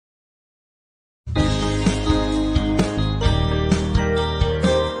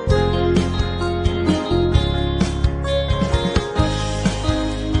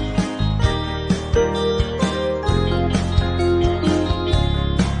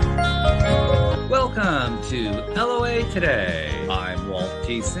to LOA Today. I'm Walt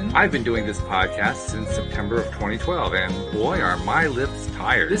Thiessen. I've been doing this podcast since September of 2012, and boy, are my lips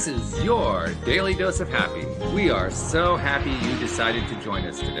tired. This is your daily dose of happy. We are so happy you decided to join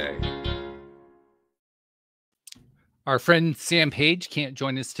us today. Our friend Sam Page can't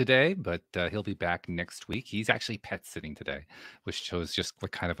join us today, but he'll be back next week. He's actually pet sitting today, which shows just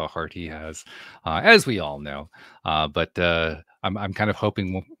what kind of a heart he has, as we all know. But I'm kind of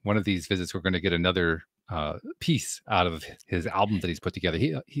hoping one of these visits we're going to get another piece out of his album that he's put together.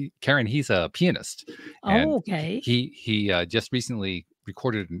 Karen, he's a pianist. Oh, okay. He just recently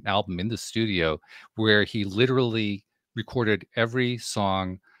recorded an album in the studio where he literally recorded every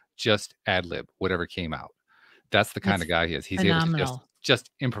song just ad lib, whatever came out. That's the kind of guy he is. He's phenomenal. able to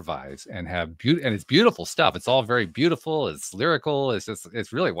just improvise and have and it's beautiful stuff. It's all very beautiful. It's lyrical.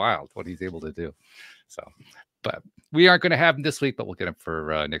 It's really wild what he's able to do. So, but we aren't going to have him this week, but we'll get him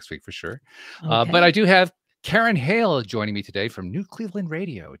for next week for sure. Okay. But I do have Karen Hale joining me today from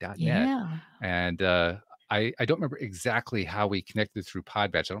newclevelandradio.net. Yeah. And I don't remember exactly how we connected through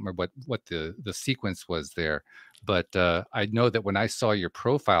Podbatch. I don't remember what the sequence was there, but I know that when I saw your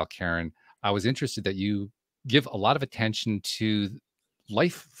profile, Karen, I was interested that you give a lot of attention to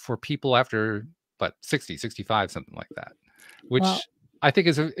life for people after 60, 65, something like that, which I think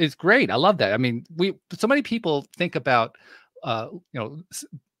is great. I love that. I mean, so many people think about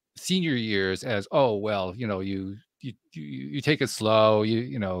senior years as, oh, well, you take it slow,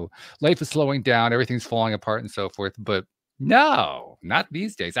 life is slowing down, everything's falling apart and so forth. But no, not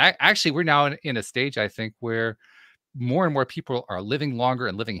these days. Actually, we're now in a stage, I think, where more and more people are living longer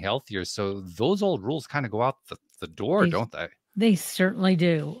and living healthier. So those old rules kind of go out the door, don't they? They certainly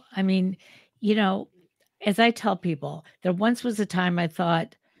do. I mean, as I tell people, there once was a time I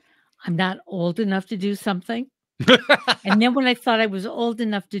thought I'm not old enough to do something. And then when I thought I was old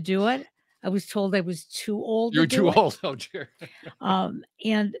enough to do it, I was told I was too old. You're too old. Oh, dear.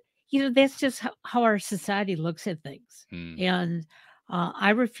 And, that's just how our society looks at things. And I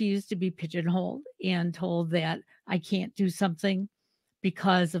refuse to be pigeonholed and told that I can't do something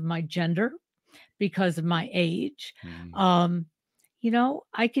because of my gender, because of my age.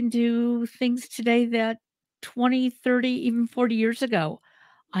 I can do things today that 20, 30, even 40 years ago,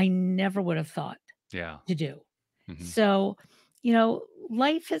 I never would have thought to do. So,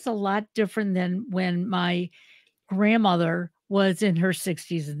 life is a lot different than when my grandmother was in her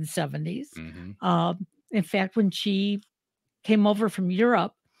 60s and 70s. In fact, when she came over from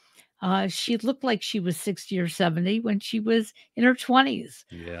Europe, she looked like she was 60 or 70 when she was in her 20s.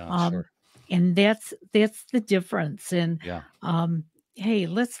 Yeah, sure. And that's the difference. And hey,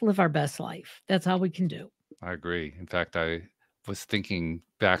 let's live our best life. That's all we can do. I agree. In fact, I was thinking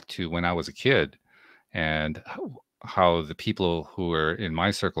back to when I was a kid and how the people who were in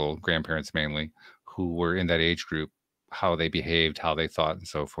my circle, grandparents mainly, who were in that age group, how they behaved, how they thought, and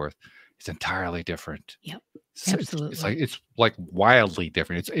so forth. It's entirely different. Yep. Absolutely. It's like wildly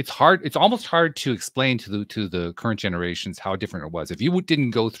different. It's hard. It's almost hard to explain to the current generations how different it was. If you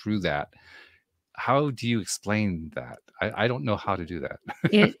didn't go through that, how do you explain that? I don't know how to do that.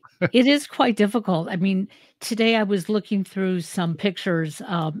 It is quite difficult. I mean, today I was looking through some pictures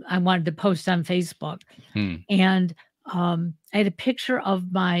I wanted to post on Facebook, and I had a picture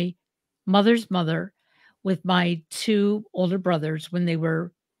of my mother's mother with my two older brothers when they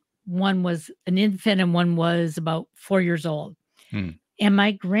were. One was an infant and one was about 4 years old. And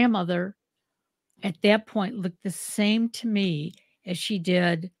my grandmother at that point looked the same to me as she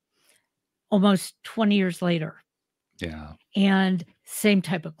did almost 20 years later. Yeah. And same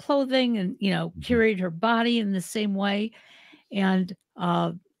type of clothing and, carried her body in the same way. And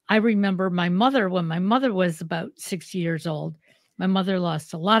I remember my mother, when my mother was about 60 years old, my mother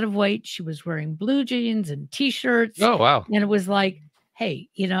lost a lot of weight. She was wearing blue jeans and T-shirts. Oh, wow. And it was like, hey,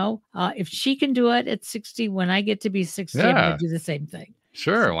 if she can do it at 60, when I get to be 60, I'm going to do the same thing.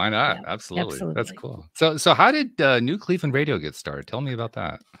 Sure. So, why not? yeah, Absolutely. That's cool. So how did New Cleveland Radio get started? Tell me about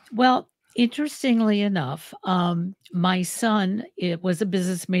that. Well, interestingly enough, my son, it was a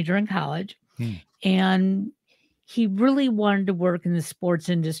business major in college, and he really wanted to work in the sports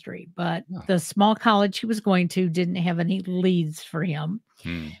industry, but the small college he was going to didn't have any leads for him.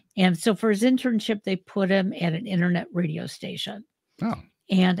 And so for his internship, they put him at an internet radio station. Oh.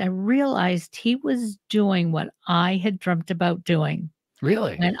 And I realized he was doing what I had dreamt about doing.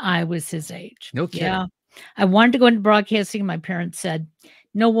 Really? When I was his age. No kidding. Yeah. I wanted to go into broadcasting. My parents said,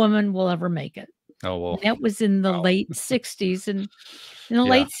 no woman will ever make it. Oh, well. And that was in the late 60s. And in the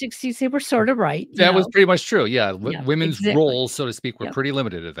late 60s, they were sort of right. That was pretty much true. Yeah. Women's roles, so to speak, were pretty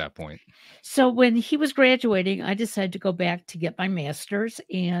limited at that point. So when he was graduating, I decided to go back to get my master's.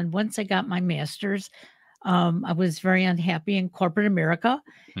 And once I got my master's, I was very unhappy in corporate America,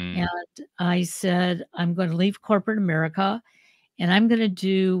 and Mm. I said, "I'm gonna leave corporate America, and I'm gonna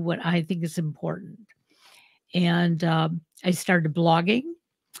do what I think is important." And, I started blogging,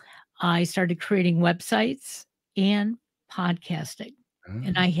 I started creating websites and podcasting,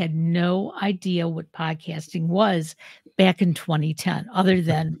 and Mm. I had no idea what podcasting was back in 2010 other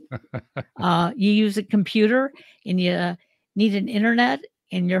than, you use a computer and you need an internet,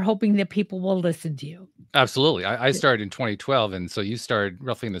 and you're hoping that people will listen to you. Absolutely. I started in 2012, and so you started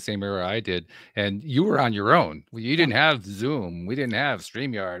roughly in the same era I did, and you were on your own. You Yeah, didn't have Zoom, we didn't have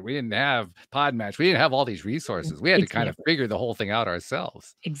StreamYard, we didn't have Podmatch, we didn't have all these resources. We had to kind of exactly, figure the whole thing out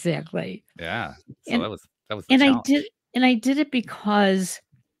ourselves. exactly. Yeah. So And that was the and I challenge. did and I did it because,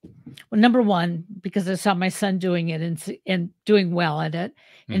 well, number 1, because I saw my son doing it and doing well at it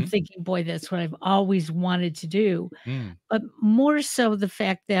and Mhm. thinking, "Boy, that's what I've always wanted to do." Mm. But more so the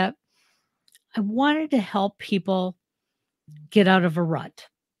fact that I wanted to help people get out of a rut.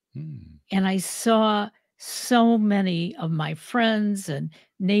 Mm. And I saw so many of my friends and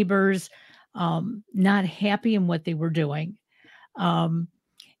neighbors, not happy in what they were doing. Um,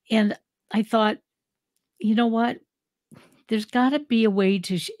 and I thought, you know what? There's got to be a way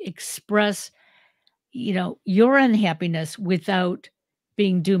to express, your unhappiness without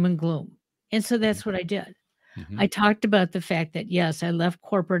being doom and gloom. And so Mhm. that's what I did. Mhm. I talked about the fact that, yes, I left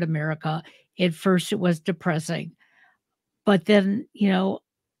corporate America. At first, it was depressing. But then,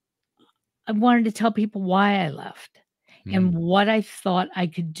 I wanted to tell people why I left and Mm. what I thought I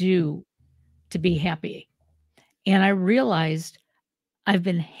could do to be happy. And I realized I've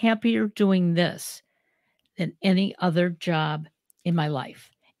been happier doing this than any other job in my life.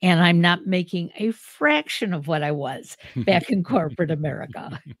 And I'm not making a fraction of what I was back in corporate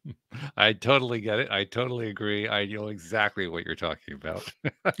America. I totally get it. I totally agree. I know exactly what you're talking about.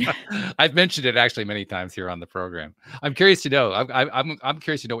 I've mentioned it actually many times here on the program. I'm curious to know. I'm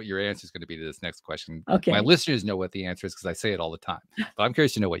curious to know what your answer is going to be to this next question. My Okay. listeners know what the answer is because I say it all the time. But I'm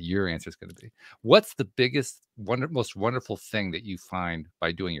curious to know what your answer is going to be. What's the biggest, most wonderful thing that you find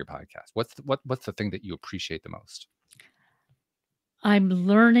by doing your podcast? What's the thing that you appreciate the most? I'm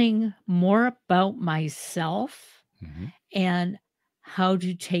learning more about myself Hmm. and how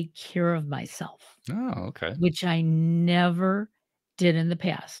to take care of myself, Oh, okay. which I never did in the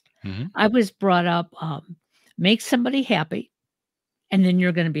past. Hmm. I was brought up, make somebody happy, and then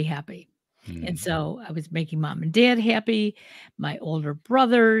you're gonna be happy. And Hmm. so I was making mom and dad happy, my older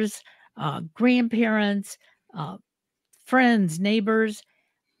brothers, grandparents, uh, friends, neighbors,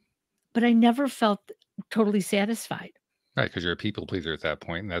 but I never felt totally satisfied. Right, because you're a people pleaser at that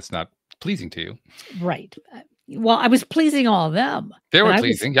point, and that's not pleasing to you. Right. Well, I was pleasing all of them, They but were I was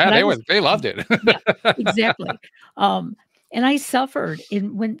pleasing. Yeah, but I was they loved it. yeah, exactly. Um, and I suffered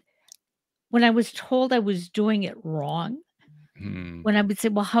in when I was told I was doing it wrong, Hmm. when I would say,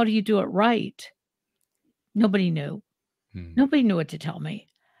 "Well, how do you do it right?" Nobody knew. Hmm. Nobody knew what to tell me.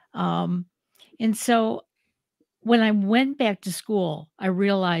 Um, and so when I went back to school, I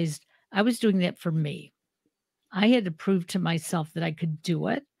realized I was doing that for me. I had to prove to myself that I could do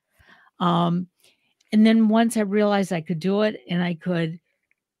it. Um, and then once I realized I could do it and I could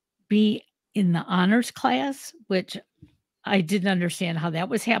be in the honors class, which I didn't understand how that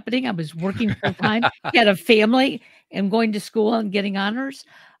was happening. I was working full time, had a family, and going to school and getting honors.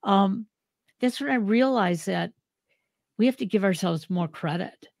 Um, that's when I realized that we have to give ourselves more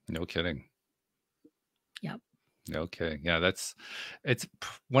credit. No kidding. Yep. No kidding. Yeah,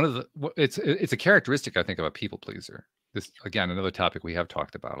 one of the it's a characteristic I think of a people pleaser. This again, another topic we have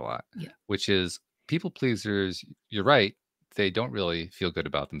talked about a lot, Yeah. which is people pleasers. You're right. They don't really feel good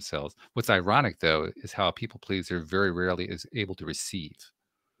about themselves. What's ironic though is how a people pleaser very rarely is able to receive.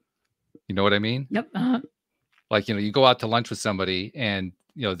 You know what I mean? Yep. Like, you go out to lunch with somebody and,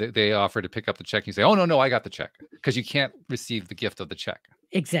 they offer to pick up the check. You say, "Oh, no, no, I got the check," because you can't receive the gift of the check.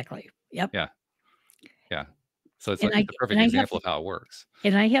 Exactly. Yep. Yeah, yeah. So And it's a and perfect I have example to of how it works.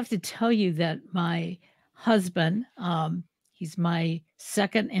 and I have to tell you that my husband, he's my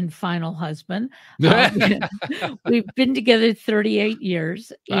 2nd and final husband. Uh, we've been together 38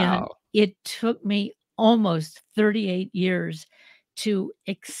 years, and Wow. it took me almost 38 years to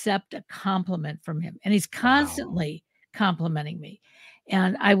accept a compliment from him, and he's Wow. constantly complimenting me.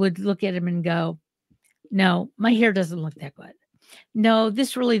 And I would look at him and go, "No, my hair doesn't look that good. No,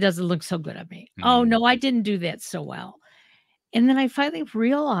 this really doesn't look so good on me. Oh, Mm. no, I didn't do that so well." And then I finally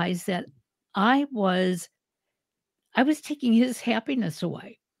realized that I was I was taking his happiness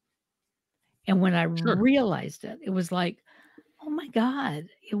away. And when I Sure. realized it, it was like, "Oh my god,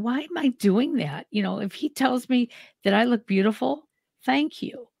 why am I doing that?" If he tells me that I look beautiful, thank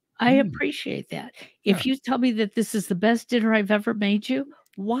you. I Mm, appreciate that. yeah, If you tell me that this is the best dinner I've ever made you,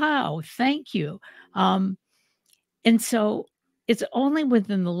 wow, thank you. Um, and so it's only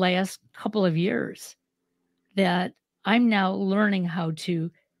within the last couple of years that I'm now learning how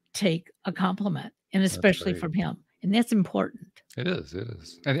to take a compliment, and that's especially great. from him, and that's important. It is,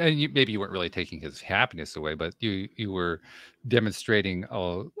 and you maybe you weren't really taking his happiness away, but you were demonstrating,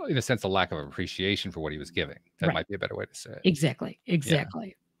 in a sense, a lack of appreciation for what he was giving. That Right. might be a better way to say it. Exactly, Yeah.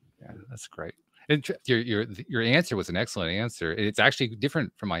 exactly. Yeah, that's great. And your answer was an excellent answer. It's actually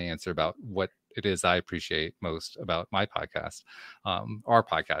different from my answer about what it is I appreciate most about my podcast, our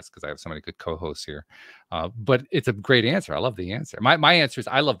podcast, because I have so many good co-hosts here. But it's a great answer. I love the answer. My answer is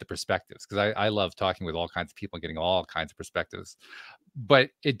I love the perspectives because I love talking with all kinds of people and getting all kinds of perspectives. But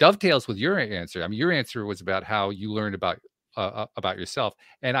it dovetails with your answer. I mean, your answer was about how you learned about yourself,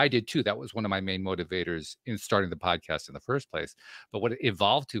 and I did too. That was one of my main motivators in starting the podcast in the first place. But what it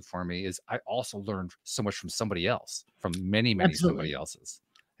evolved to for me is I also learned so much from somebody else, from many somebody Absolutely. else's,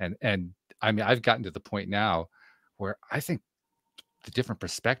 and I mean, I've gotten to the point now where I think the different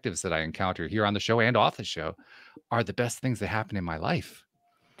perspectives that I encounter here on the show and off the show are the best things that happen in my life.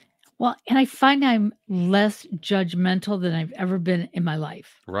 Well, and I find I'm less judgmental than I've ever been in my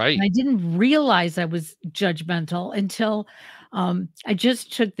life. And Right. I didn't realize I was judgmental until I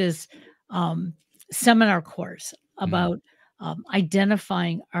just took this um, seminar course Mm, about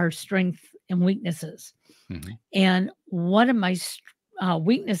identifying our strengths and weaknesses. mhm, And one of my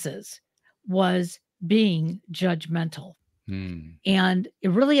weaknesses was being judgmental. mm. And it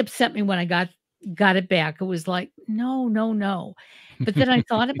really upset me when I got it back. It was like, "No, no, no." But then I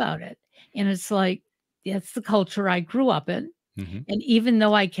thought about it, and it's like, that's the culture I grew up in, Mhm, and even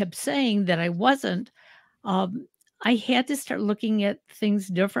though I kept saying that I wasn't, um, I had to start looking at things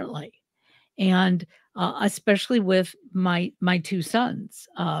differently, and, especially with my 2 sons,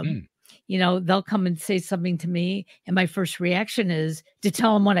 mm. they'll come and say something to me, and my first reaction is to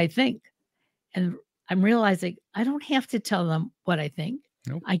tell them what I think. And I'm realizing I don't have to tell them what I think.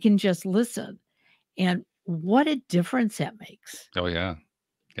 Nope. I can just listen. And what a difference that makes. Oh, yeah.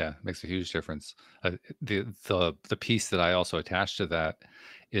 Yeah, makes a huge difference. The piece that I also attach to that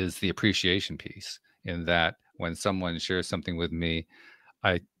is the appreciation piece. In that, when someone shares something with me,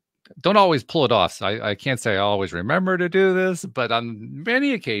 I don't always pull it off. So I can't say I always remember to do this, but on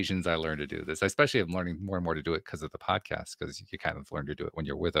many occasions I learn to do this. Especially I'm learning more and more to do it because of the podcast, because you kind of learn to do it when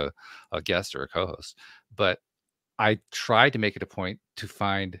you're with a guest or a co-host. But I try to make it a point to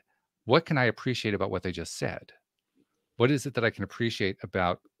find what can I appreciate about what they just said. What is it that I can appreciate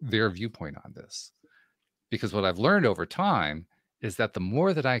about their viewpoint on this? Because what I've learned over time is that the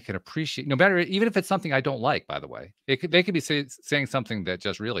more that I can appreciate, no matter, even if it's something I don't like, by the way, they could be saying something that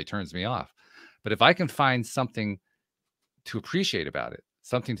just really turns me off. But if I can find something to appreciate about it,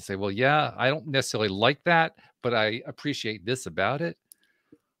 something to say, well, yeah, I don't necessarily like that, but I appreciate this about it.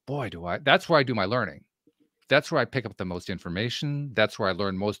 Boy, do I, that's where I do my learning. That's where I pick up the most information. That's where I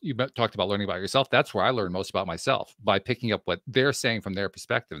learn most. Talked about learning about yourself. That's where I learn most about myself, by picking up what they're saying from their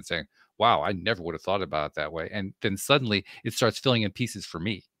perspective and saying, wow, I never would have thought about it that way. And then suddenly it starts filling in pieces for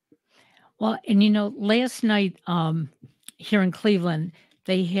me. Well, and last night here in Cleveland,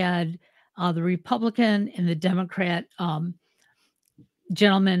 they had the Republican and the Democrat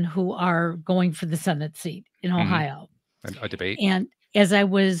gentlemen who are going for the Senate seat in Mhm. Ohio. And a debate. And as I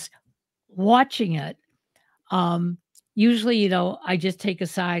was watching it, usually, I just take a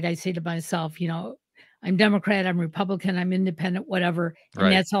side. I say to myself, I'm Democrat, I'm Republican, I'm independent, whatever. And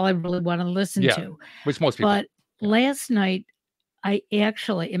Right. that's all I really want to listen Yeah. to. Which most people But do. Yeah. last night, I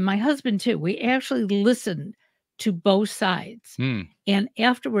actually, and my husband too, we actually listened to both sides. Mm. And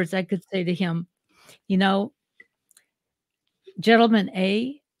afterwards, I could say to him, you know, Gentleman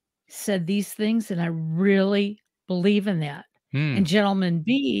A said these things, and I really believe in that. And Mm. Gentleman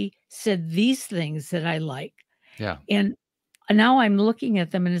B said these things that I like. Yeah. And now I'm looking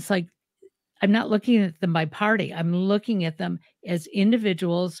at them, and it's like, I'm not looking at them by party. I'm looking at them as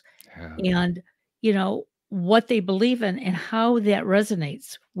individuals Yeah. and, what they believe in and how that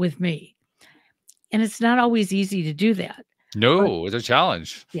resonates with me. And it's not always easy to do that. But No, it's a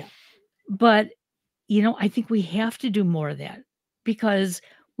challenge. yeah, but I think we have to do more of that because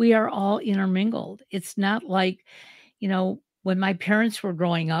we are all intermingled. It's not like, when my parents were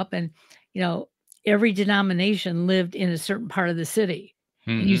growing up and, you know, every denomination lived in a certain part of the city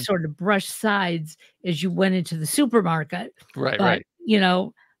and you Mhm. sort of brushed sides as you went into the supermarket. Right, But,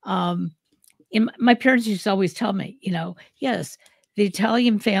 right. um, my parents used to always tell me, yes, the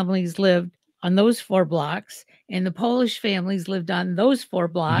Italian families lived on those 4 blocks and the Polish families lived on those 4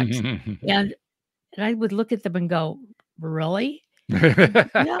 blocks. And I would look at them and go, "Really?"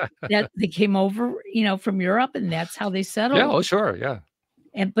 Yeah, that they came over, from Europe, and that's how they Yeah, settled. oh, sure, yeah.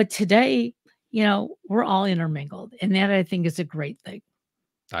 But today, we're all intermingled, and that I think is a great thing.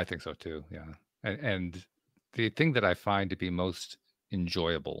 I think so too, yeah. And the thing that I find to be most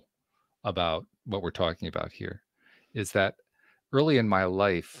enjoyable about what we're talking about here is that early in my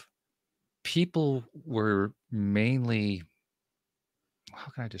life, people were mainly,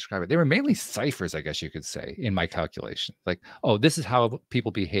 how can I describe it? They were mainly ciphers, I guess you could say, in my calculation. Like, oh, this is how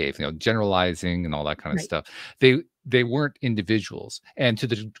people behave, generalizing and all that kind of Right, stuff. They weren't individuals. And to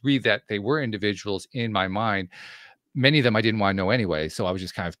the degree that they were individuals in my mind, many of them I didn't want to know anyway. So I was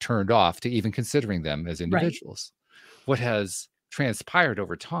just kind of turned off to even considering them as right. individuals. What has transpired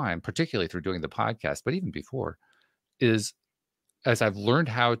over time, particularly through doing the podcast, but even before, is as I've learned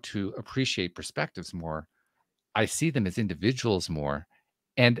how to appreciate perspectives more, I see them as individuals more,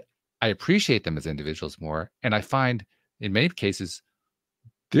 and I appreciate them as individuals more, and I find in many cases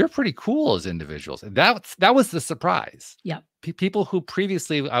they're pretty cool as individuals, and that was the surprise. Yep. People who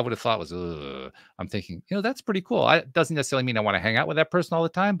previously I would have thought was, ugh, I'm thinking, that's pretty cool. It doesn't necessarily mean I want to hang out with that person all the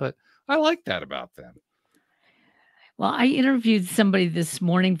time, but I like that about them. Well, I interviewed somebody this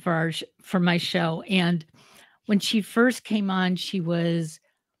morning for my show, and when she first came on, she was,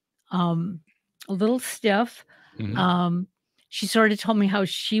 um, a little stiff. Mhm, Um, she sort of told me how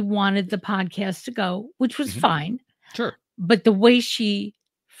she wanted the podcast to go, which was mhm. fine. Sure. But the way she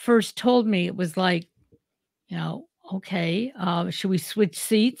first told me, it was like, "Okay, should we switch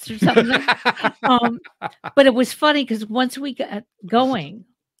seats or something?" Um, but it was funny because once we got going,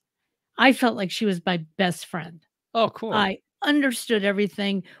 I felt like she was my best friend. Oh, cool. I understood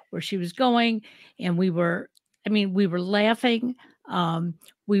everything, where she was going, and we were laughing,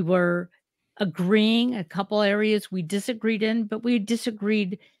 we were agreeing a couple areas we disagreed in, but we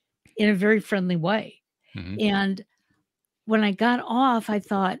disagreed in a very friendly way. Mhm. And when I got off, I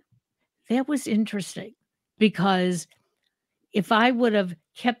thought, "That was interesting," because if I would have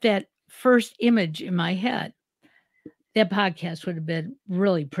kept that first image in my head, that podcast would have been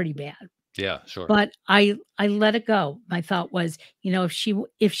really pretty bad. Yeah, sure. But I let it go. My thought was,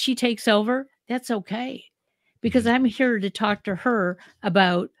 if she takes over, that's okay, because Mhm. I'm here to talk to her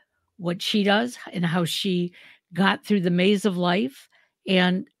about what she does and how she got through the maze of life,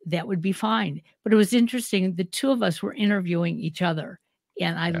 and that would be fine. But it was interesting, the 2 of us were interviewing each other,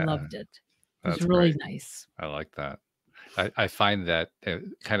 and I Yeah, loved it. It was that's really great. nice. I like that. I find that,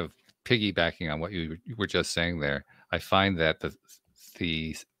 kind of piggybacking on what you were just saying there, I find that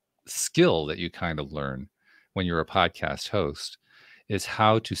the skill that you kind of learn when you're a podcast host is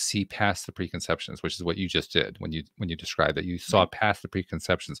how to see past the preconceptions, which is what you just did when you described that you saw Right. past the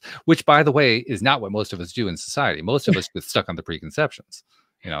preconceptions, which, by the way, is not what most of us do in society. Most of us get stuck on the preconceptions.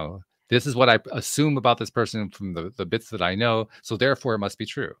 You know, this is what I assume about this person from the bits that I know, so therefore it must be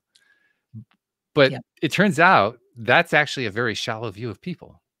true. But Yep. it turns out that's actually a very shallow view of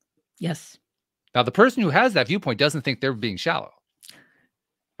people. Yes. Now, the person who has that viewpoint doesn't think they're being shallow,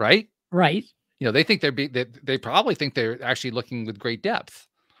 right? Right. They think they probably think they're actually looking with great depth.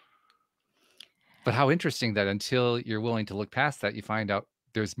 But how interesting that until you're willing to look past that, you find out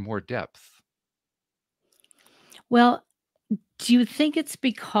there's more depth. Well, do you think it's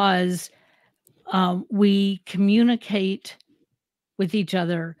because, we communicate with each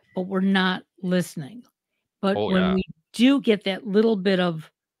other, but we're not listening? But Oh, when yeah. we do get that little bit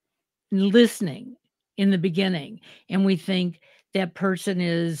of listening in the beginning, and we think that person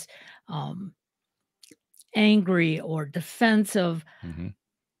is, um, angry or defensive, Mhm.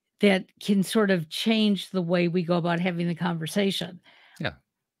 that can sort of change the way we go about having the conversation. Yeah.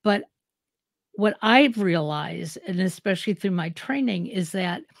 But what I've realized, and especially through my training, is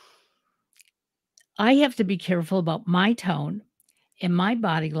that I have to be careful about my tone and my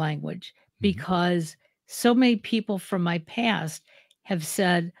body language, Mhm. because so many people from my past have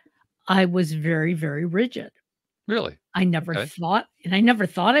said I was very, very rigid. Really? Okay. I never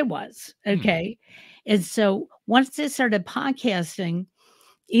thought I was, Hmm. okay? And so once I started podcasting,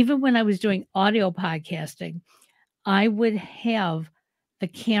 even when I was doing audio podcasting, I would have the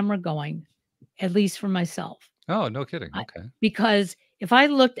camera going, at least for myself. Oh, no kidding. I Okay. Because if I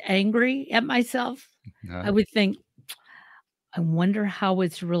looked angry at myself, Uh, I would think, "I wonder how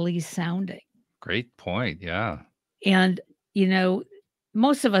it's really sounding." Great point. Yeah. And, you know,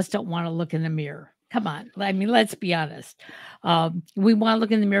 most of us don't wanna look in the mirror. Come on. I mean, let's be honest. We wanna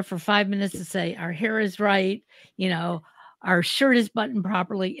look in the mirror for 5 minutes to say our hair is right, you know, our shirt is buttoned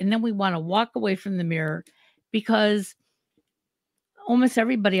properly, and then we wanna walk away from the mirror, because almost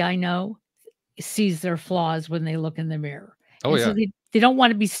everybody I know sees their flaws when they look in the mirror. Oh, And so yeah. they don't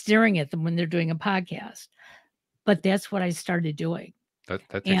wanna be staring at them when they're doing a podcast. but that's what I started doing. That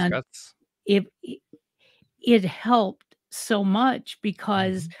takes And guts. it helped so much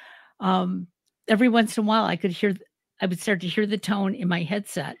because, Mhm. um, every once in a while I would start to hear the tone in my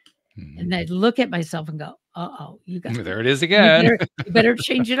headset, Mhm. and I'd look at myself and go, "Uh-oh, There it is you again. better you better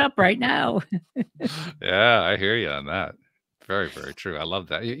change it up right now." Yeah, I hear you on that. Very, very true. I love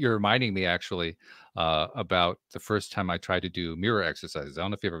that. You're reminding me actually about the first time I tried to do mirror exercises. I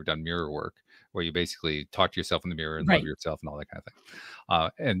don't know if you've ever done mirror work, where you basically talk to yourself in the mirror and love Right. yourself and all that kind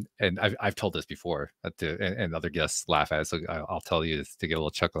of thing. And I've told this before, and other guests laugh at it, so I'll tell you this to get a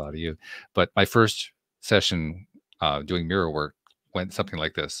little chuckle out of you. But my first session doing mirror work went something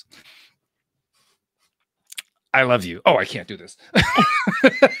like this. I love you. Oh, I can't do this.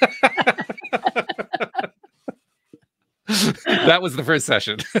 That was the first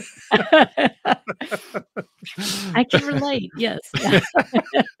session. I can relate, yes.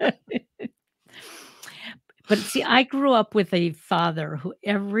 But see, I grew up with a father who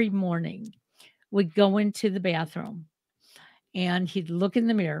every morning would go into the bathroom, and he'd look in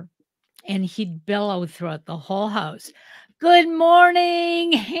the mirror, and he'd bellow throughout the whole house, "Good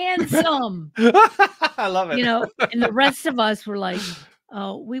morning, handsome." I love it. And the rest of us were like,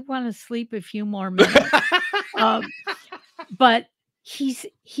 "Oh, we wanna sleep a few more minutes." Um, but he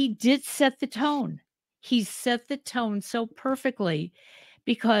did set the tone. He set the tone so perfectly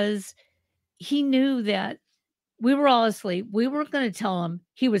because he knew that we were all asleep. We weren't gonna tell him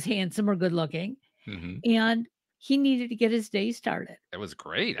he was handsome or good looking, Mhm. and he needed to get his day started. It was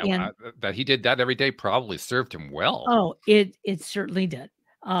great. And That he did that every day probably served him well. oh, it certainly did.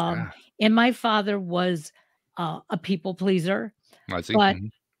 Um, Yeah, and my father was, a people pleaser, I see. but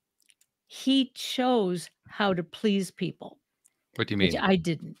Mhm. he chose how to please people, What do you which mean? I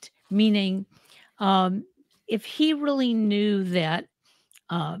didn't. Meaning, um, if he really knew that,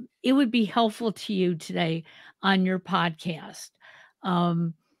 it would be helpful to you today on your podcast,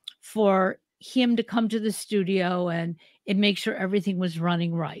 um, for him to come to the studio and make sure everything was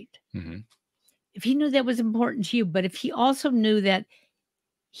running right. Mhm. If he knew that was important to you, but if he also knew that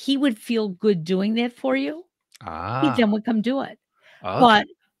he would feel good doing that for you, he Ah, then would come do it. okay. But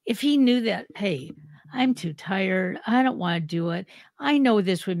if he knew that, "Hey, I'm too tired. I don't wanna do it. I know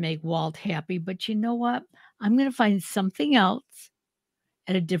this would make Walt happy, but you know what? I'm gonna find something else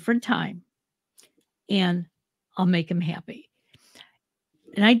at a different time, and I'll make him happy."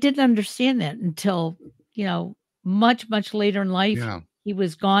 And I didn't understand that until, you know, much, much later in life. Yeah. He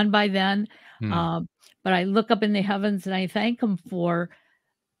was gone by then, Hmm. um, but I look up in the heavens and I thank him for,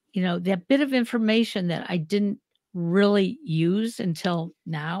 that bit of information that I didn't really use until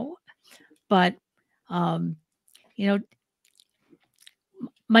now. But, um, you know,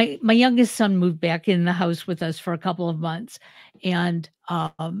 my youngest son moved back in the house with us for a couple of months, and,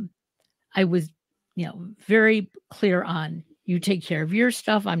 I was, very clear on, "You take care of your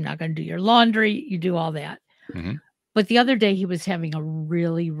stuff, I'm not gonna do your laundry, you do all that." Mhm. But the other day, he was having a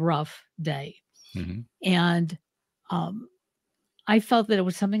really rough day, Mhm. and, um, I felt that it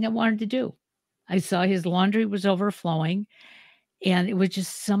was something I wanted to do. I saw his laundry was overflowing, and it was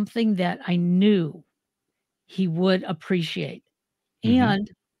just something that I knew he would appreciate, Mhm.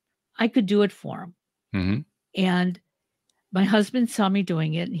 and I could do it for him. Mhm. And my husband saw me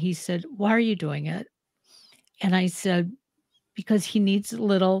doing it, and he said, "Why are you doing it?" And I said, "Because he needs a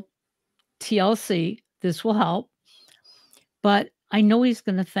little TLC. This will help, but I know he's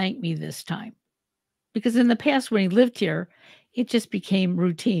gonna thank me this time." Because in the past, when he lived here, it just became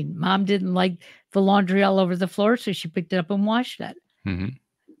routine. Mom didn't like the laundry all over the floor, so she picked it up and washed it. Mhm.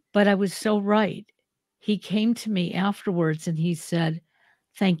 But I was so right. He came to me afterwards and he said,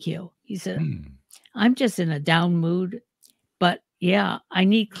 "Thank you." He said, Mm. "I'm just in a down mood, but yeah, I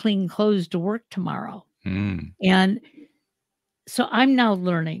need clean clothes to work tomorrow." Mm. And so I'm now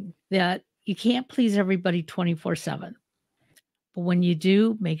learning that you can't please everybody 24/7. But when you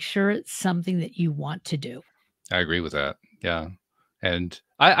do, make sure it's something that you want to do. I agree with that. Yeah. And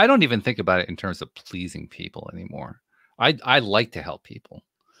I don't even think about it in terms of pleasing people anymore. I like to help people,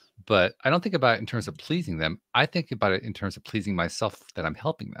 but I don't think about it in terms of pleasing them. I think about it in terms of pleasing myself that I'm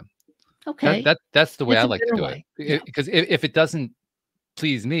helping them. Okay. That's the way I That's a like to better do it. way. Yeah. Because if it doesn't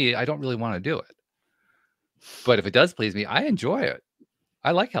please me, I don't really wanna do it. But if it does please me, I enjoy it.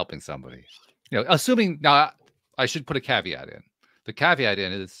 I like helping somebody. Assuming now I should put a caveat in. The caveat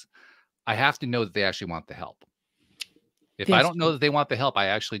in is I have to know that they actually want the help. If I That's don't know true. that they want the help, I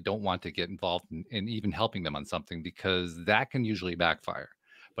actually don't want to get involved in even helping them on something because that can usually backfire.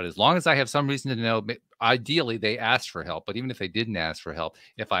 But as long as I have some reason to know, ideally they asked for help. But even if they didn't ask for help,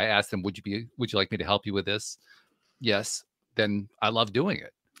 if I asked them, would you like me to help you with this? Yes, then I love doing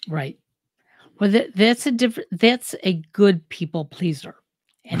it. Right. Well, that's a good people pleaser,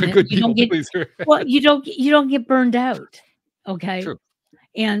 and then Good you don't people get pleaser. well, you don't get burned out, okay? True.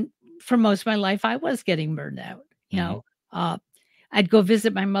 And for most of my life, I was getting burned out, Mhm. uh, I'd go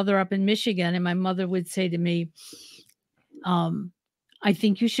visit my mother up in Michigan, and my mother would say to me, um, "I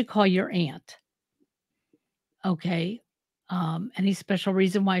think you should call your aunt." "Okay. Any special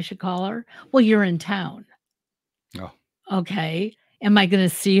reason why I should call her?" "Well, you're in town." Oh, "Okay. Am I gonna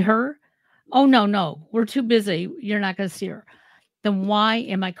see her?" "Oh, no, no. We're too busy. You're not gonna see her." "Then why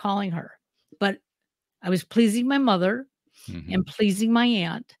am I calling her?" But I was pleasing my mother mhm. and pleasing my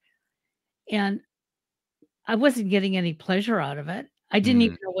aunt, and I wasn't getting any pleasure out of it. I didn't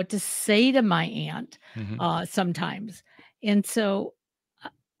even Mm, know what to say to my aunt, mhm. sometimes. And so I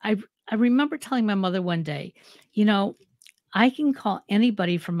I I remember telling my mother one day, "You know, I can call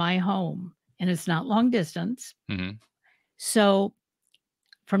anybody from my home, and it's not long distance. Mhm. So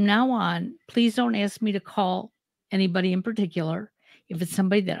from now on, please don't ask me to call anybody in particular. If it's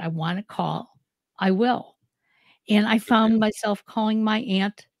somebody that I wanna call, I will." And I Good for found you. myself calling my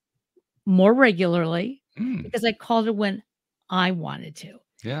aunt more regularly Mm, because I called her when I wanted to.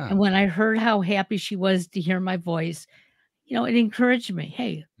 yeah. And when I heard how happy she was to hear my voice, it encouraged me,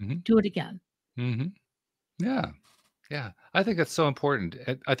 "Hey, Mhm. do it again." Mhm. Yeah. Yeah. I think that's so important.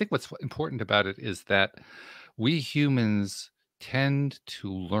 And I think what's important about it is that we humans tend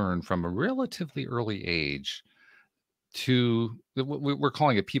to learn from a relatively early age we're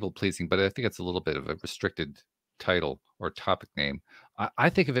calling it people pleasing, but I think it's a little bit of a restricted title or topic name. I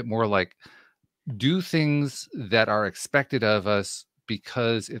think of it more like do things that are expected of us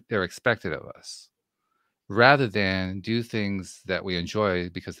because they're expected of us, rather than do things that we enjoy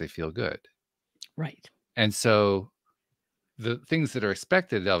because they feel good. Right. And so the things that are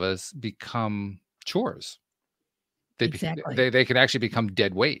expected of us become chores. They be Exactly. they can actually become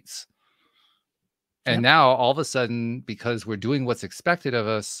dead weights. And Yep. now all of a sudden, because we're doing what's expected of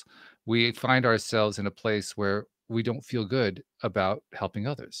us, we find ourselves in a place where we don't feel good about helping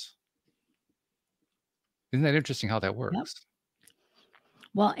others. Isn't that interesting how that Yep. works?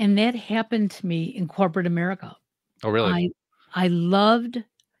 Well, and that happened to me in corporate America. Oh, really? I I loved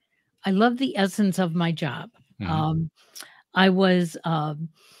I loved the essence of my job. Mhm, Um, I was, um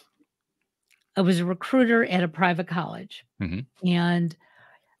I was a recruiter at a private college, mhm, and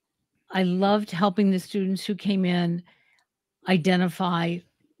I loved helping the students who came in identify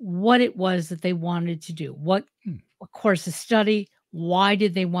what it was that they wanted to do, mm, what course of study, why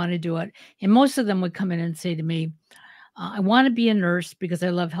did they want to do it? And most of them would come in and say to me, "I want to be a nurse because I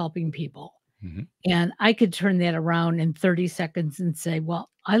love helping people." mhm. And I could turn that around in 30 seconds and say, "Well,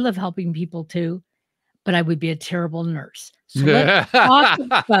 I love helping people too, but I would be a terrible nurse. So let's talk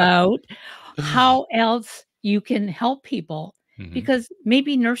about how else you can help people Mhm, because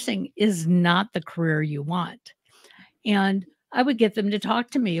maybe nursing is not the career you want." And I would get them to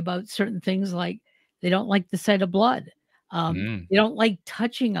talk to me about certain things like they don't like the sight of blood. mm, They don't like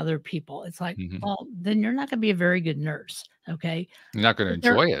touching other people. It's like, mhm. well, then you're not going to be a very good nurse. Okay. You're not gonna But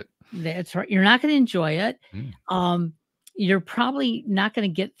there, enjoy it. that's right. You're not going to enjoy it. Mm, Um, you're probably not going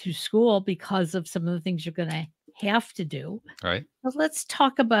to get through school because of some of the things you're going to have to do. right? But let's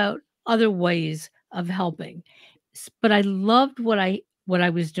talk about other ways of helping. But I loved what I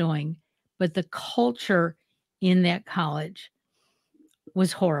was doing, but the culture in that college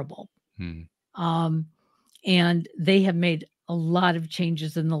was horrible. Mm, Um, and they have made a lot of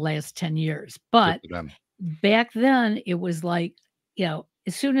changes in the last 10 years. good But for them. back then, it was like,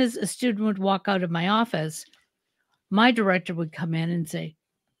 as soon as a student would walk out of my office, my director would come in and say,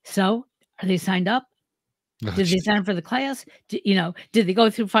 "So, are they signed up? Oh, Did they jeez. sign up for the class? Did they go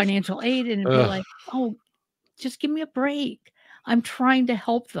through financial aid?" And it'd be Ugh. like, "Oh, just give me a break. I'm trying to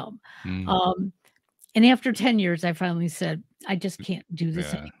help them." Mm, Um, and after 10 years, I finally said, "I just can't do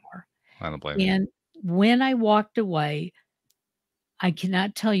this yeah, anymore." I don't blame you. And when I walked away, I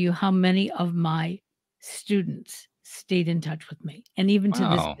cannot tell you how many of my students stayed in touch with me, and even to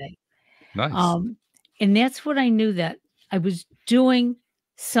this Wow, day. nice. Um, and that's when I knew that I was doing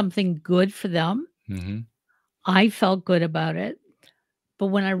something good for them. Mhm. I felt good about it. But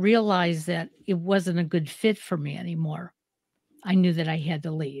when I realized that it wasn't a good fit for me anymore, I knew that I had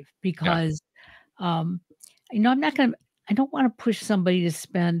to leave Yeah. because, um, I don't want to push somebody to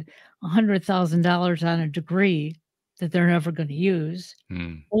spend $100,000 on a degree that they're never going to use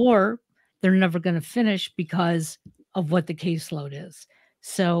Mm, or they're never going to finish because of what the caseload is.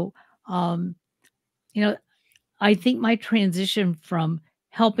 So, um, you know, I think my transition from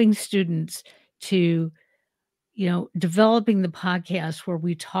helping students to, developing the podcast where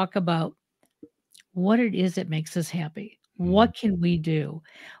we talk about what it is that makes us happy. mhm, What can we do?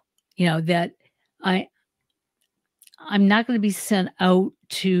 That I I'm not gonna be sent out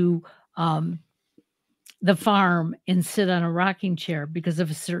to, um, the farm and sit on a rocking chair because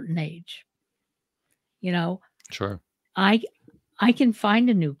of a certain age, you know? Sure. I I can find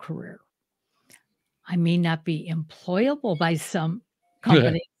a new career. I may not be employable by some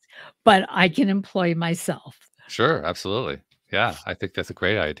companies, but I can employ myself. Sure, absolutely. Yeah, I think that's a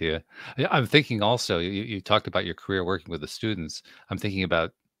great idea. Yeah, I'm thinking also, you talked about your career working with the students. I'm thinking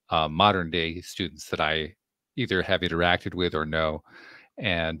about modern day students that I either have interacted with or know.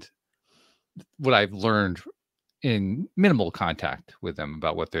 And what I've learned in minimal contact with them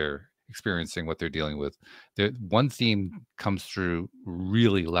about what they're experiencing, what they're dealing with, the one theme comes through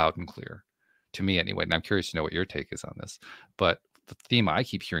really loud and clear to me anyway. And I'm curious to know what your take is on this. But the theme I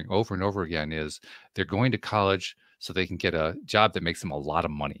keep hearing over and over again is they're going to college so they can get a job that makes them a lot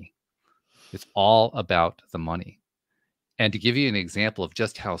of money. It's all about the money. And to give you an example of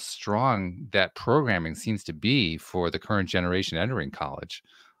just how strong that programming seems to be for the current generation entering college,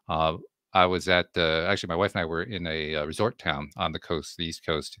 uh, I was at actually my wife and I were in a resort town on the coast, the East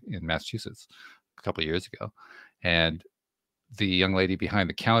Coast in Massachusetts, a couple of years ago, and the young lady behind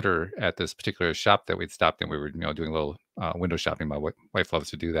the counter at this particular shop that we'd stopped in, we were doing a little window shopping. My wife loves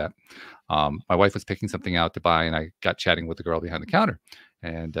to do that. My wife was picking something out to buy, and I got chatting with the girl behind the counter,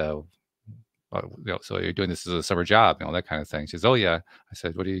 and so you're doing this as a summer job, that kind of thing. She says, "Oh yeah." I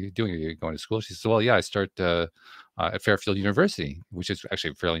said, "What are you doing? Are you going to school?" She says, "Well, yeah, I start at Fairfield University, which is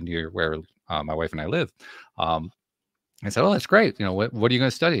actually fairly near where my wife and I live." Um, I said, "Oh, that's great. What are you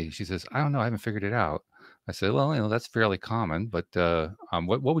going to study?" She says, "I don't know. I haven't figured it out." I said, "Well, that's fairly common, but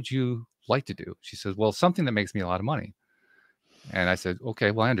what would you like to do?" She says, "Well, something that makes me a lot of money." And I said,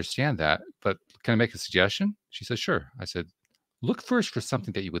 "Okay, well, I understand that, but can I make a suggestion?" She says, "Sure." I said, "Look first for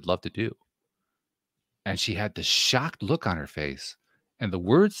something that you would love to do." And she had this shocked look on her face, and the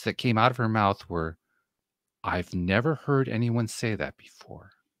words that came out of her mouth were, "I've never heard anyone say that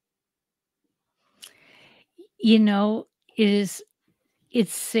before." You know, it is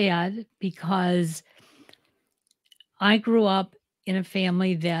it's sad because I grew up in a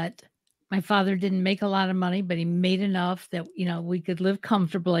family that my father didn't make a lot of money, but he made enough that, we could live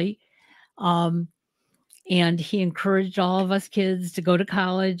comfortably. Um, and he encouraged all of us kids to go to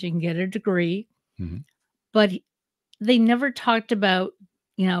college and get a degree. Mhm, But they never talked about,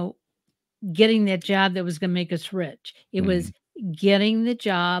 you know, getting that job that was gonna make us rich. It mhm, was getting the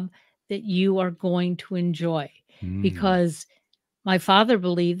job that you are going to enjoy, mm. because my father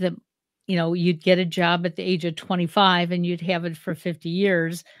believed that, you'd get a job at the age of 25 and you'd have it for 50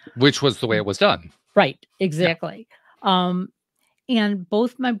 years. Which was the way it was done. Right, Yeah. exactly. Um, and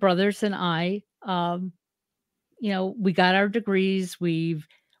both my brothers and I, we got our degrees, we've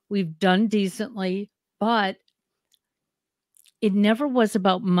done decently, but it never was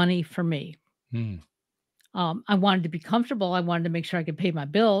about money for me. Mm. I wanted to be comfortable, I wanted to make sure I could pay my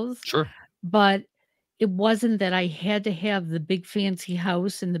bills, Sure. but it wasn't that I had to have the big fancy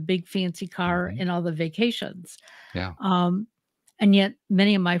house and the big fancy car Mhm. and all the vacations. Yeah. Um, and yet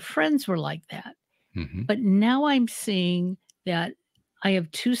many of my friends were like that. Mhm. But now I'm seeing that I have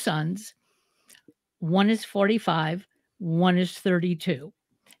 2 sons. One is 45, one is 32,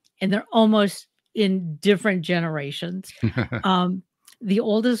 and they're almost in different generations. Um, the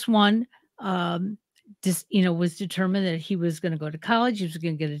oldest one, just was determined that he was going to go to college. He was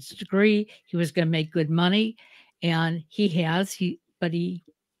going to get his degree. He was going to make good money, and he has. But he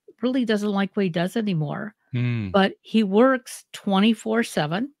really doesn't like what he does anymore. Mm. But he works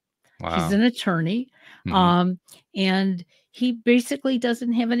 24/7. He's Wow. an attorney, Mhm. um, and he basically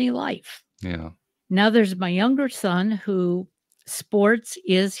doesn't have any life. Yeah. Now there's my younger son who sports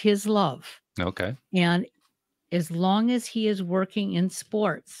is his love, Okay. and as long as he is working in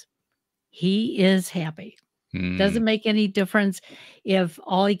sports, he is happy. Mm. Doesn't make any difference if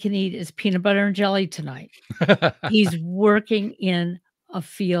all he can eat is peanut butter and jelly tonight. He's working in a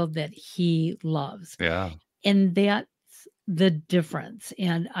field that he loves, Yeah. and that's the difference.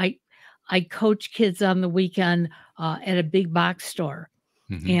 And I coach kids on the weekend, at a big box store,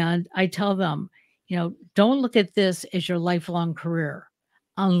 Mhm. and I tell them, "Don't look at this as your lifelong career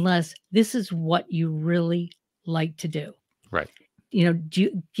unless this is what you really like to do." Right. Do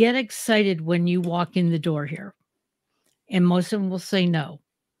you get excited when you walk in the door here? And most of them will say no,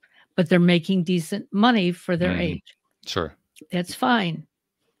 but they're making decent money for their Mhm. age. Sure. That's fine.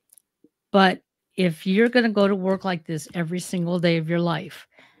 But if you're gonna go to work like this every single day of your life,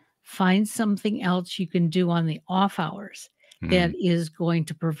 find something else you can do on the off hours Mm. that is going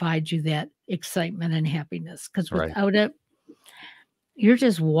to provide you that excitement and happiness. Because Right. without it, you're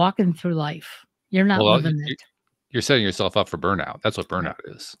just walking through life. You're not Well, living it. you're setting yourself up for burnout. That's what Right.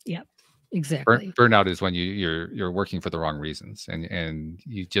 burnout is. Yep. Exactly. Burnout is when you're working for the wrong reasons, and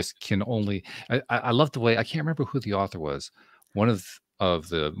you just can only. I love the way, I can't remember who the author was. One of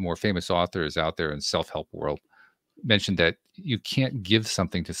the more famous authors out there in self-help world mentioned that you can't give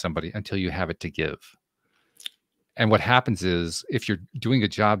something to somebody until you have it to give. And what happens is, if you're doing a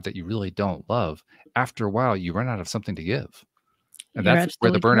job that you really don't love, after a while you run out of something to give. And You're that's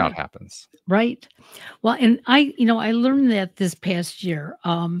where the absolutely burnout correct. happens. Right. Well, and I learned that this past year.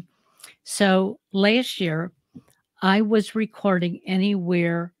 So last year I was recording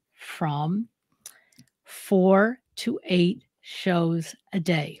anywhere from 4 to 8 shows a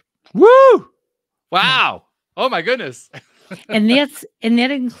day. Woo! Yeah. Wow. Oh my goodness. And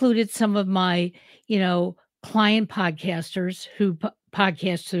that included some of my, client podcasters who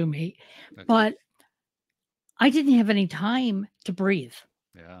podcast through me, but I didn't have any time to breathe.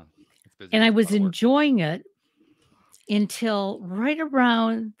 Yeah. It's busy. And I It's a was lot of work. enjoying it until right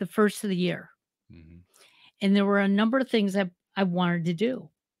around the first of the year. Mhm. And there were a number of things I wanted to do.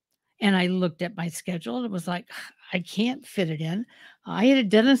 And I looked at my schedule and it was like, I can't fit it in. I had a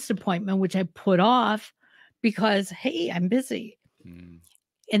dentist appointment, which I put off because, hey, I'm busy. Mm.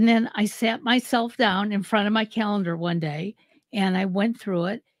 And then I sat myself down in front of my calendar one day and I went through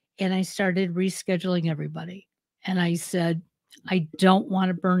it and I started rescheduling everybody. And I said, I don't want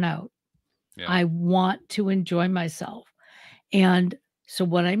to burn out. Yeah. I want to enjoy myself. And so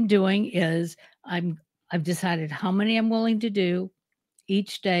what I'm doing is I've decided how many I'm willing to do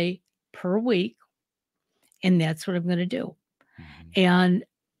each day per week, and that's what I'm going to do. Mhm. And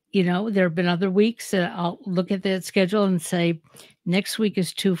there have been other weeks that I'll look at that schedule and say, next week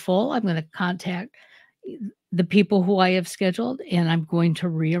is too full. I'm going to contact the people who I have scheduled and I'm going to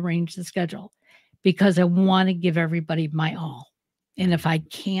rearrange the schedule because I want to give everybody my all. And if I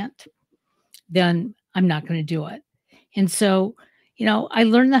can't, then I'm not going to do it. And so, I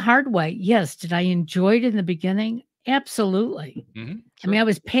learned the hard way. Yes. Did I enjoy it in the beginning? Absolutely. Mhm. I mean, Sure. I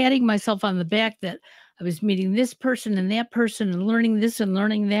was patting myself on the back that I was meeting this person and that person and learning this and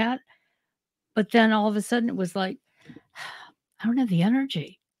learning that. But then all of a sudden it was like, I don't have the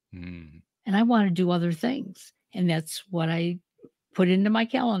energy Mm. and I want to do other things. And that's what I put into my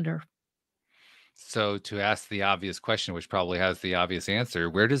calendar. So, to ask the obvious question, which probably has the obvious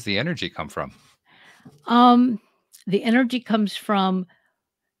answer, where does the energy come from? Um, the energy comes from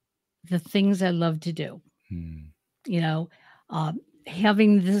the things I love to do. Mm. You know,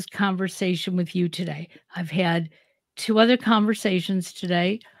 having this conversation with you today. I've had 2 other conversations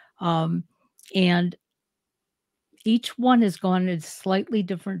today, and each one has gone in a slightly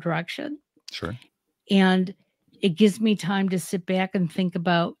different direction, Sure. and it gives me time to sit back and think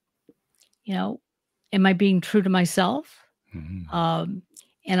about, you know, am I being true to myself? Mhm. Um,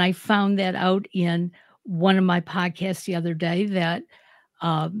 and I found that out in one of my podcasts the other day that,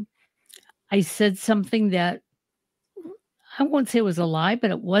 um, I said something that I won't say it was a lie,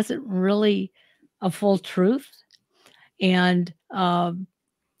 but it wasn't really a full truth. And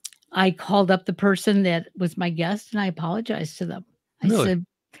I called up the person that was my guest and I apologized to them. I Really? said,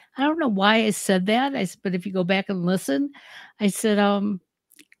 I don't know why I said that. I said, but if you go back and listen, I said, I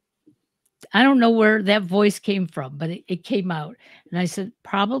don't know where that voice came from, but it came out. And I said,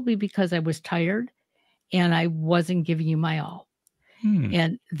 probably because I was tired and I wasn't giving you my all. Hmm.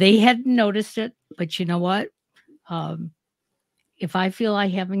 And they hadn't noticed it, but you know what? Um, if I feel I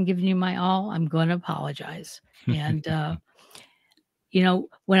haven't given you my all, I'm going to apologize. And,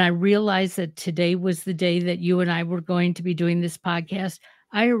 when I realized that today was the day that you and I were going to be doing this podcast,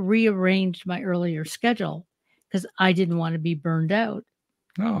 I rearranged my earlier schedule because I didn't want to be burned out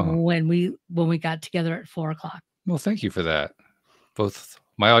Oh, when we got together at 4 o'clock. well, thank you for that. Both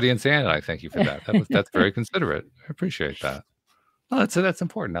my audience and I thank you for that. That's very considerate. I appreciate that. Oh, that's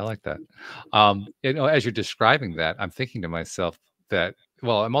important. I like that. As you're describing that, I'm thinking to myself that,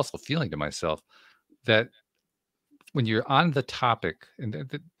 well, I'm also feeling to myself that when you're on the topic, and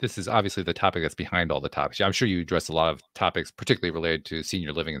this is obviously the topic that's behind all the topics. I'm sure you address a lot of topics, particularly related to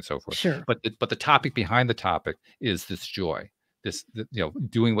senior living and so forth. Sure. But the topic behind the topic is this joy,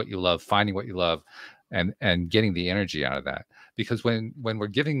 doing what you love, finding what you love, and getting the energy out of that. Because when we're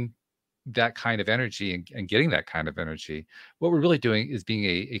giving that kind of energy and getting that kind of energy, what we're really doing is being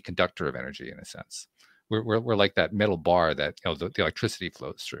a conductor of energy in a sense. We're like that metal bar that the electricity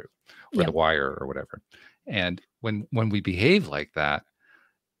flows through, or the Yeah. wire or whatever. And when we behave like that,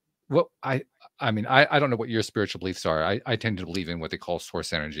 what I mean, I don't know what your spiritual beliefs are. I tend to believe in what they call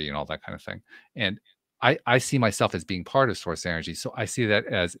source energy and all that kind of thing. And I see myself as being part of source energy. So I see that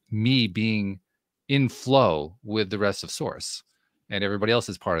as me being in flow with the rest of source. And everybody else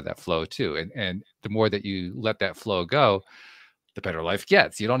is part of that flow too. And the more that you let that flow go, the better life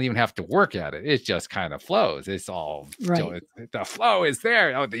gets. You don't even have to work at it. It just kind of flows. It's all Right. the flow is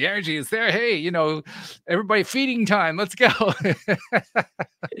there. Oh, the energy is there. Hey, everybody feeding time. Let's go.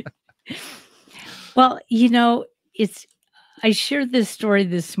 Well, it's I shared this story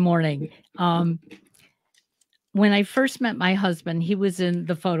this morning. When I first met my husband, he was in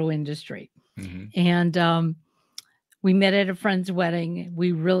the photo industry. Mhm. And we met at a friend's wedding.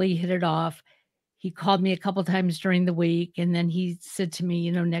 We really hit it off. He called me a couple times during the week, and then he said to me,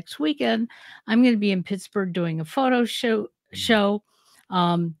 next weekend I'm going to be in Pittsburgh doing a photo show. Mm.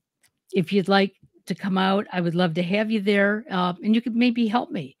 Um, if you'd like to come out, I would love to have you there, and you could maybe help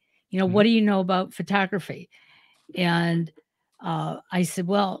me. What Mhm. do you know about photography? And I said,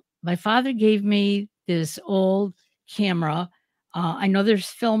 well, my father gave me this old camera. I know there's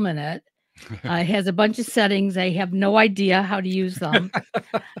film in it. It has a bunch of settings. I have no idea how to use them.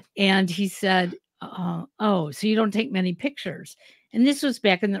 And he said, oh, so you don't take many pictures. And this was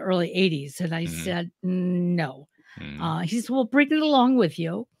back in the early 80s. And I Mhm. said, no. Mhm. He said, well, bring it along with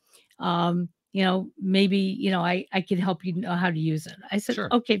you. Maybe, I can help you know how to use it. I said, Sure.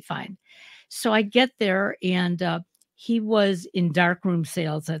 okay, fine. So I get there, and he was in darkroom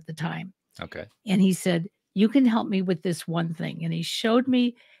sales at the time. Okay. And he said, you can help me with this one thing. And he showed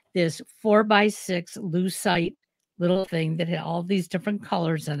me this 4x6 lucite little thing that had all these different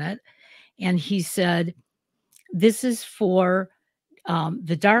colors in it. And he said, this is for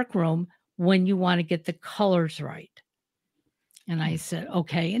the dark room when you want to get the colors right. And I Hmm. said,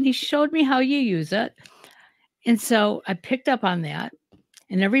 okay. And he showed me how you use it. And so I picked up on that.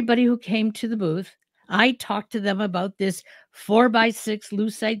 And everybody who came to the booth, I talked to them about this 4x6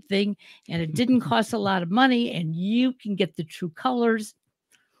 lucite thing, and it didn't cost a lot of money, and you can get the true colors.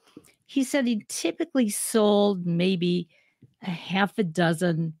 He said he typically sold maybe a half a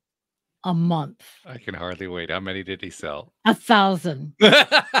dozen a month. I can hardly wait. How many did he sell? 1,000.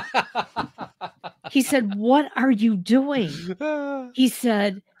 He said, "What are you doing?" He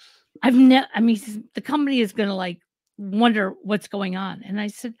said, he says, "The company is gonna, like, wonder what's going on." And I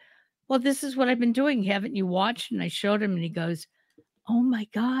said, "Well, this is what I've been doing. Haven't you watched?" And I showed him, and he goes, "Oh my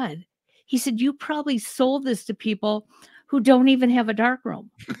god." He said, "You probably sold this to people who don't even have a dark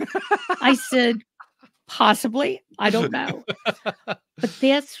room." I said, "Possibly. I don't know." But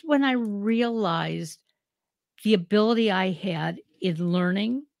that's when I realized the ability I had in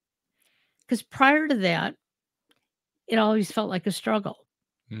learning, because prior to that, it always felt like a struggle.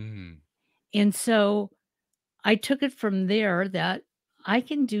 Mm. And so I took it from there that I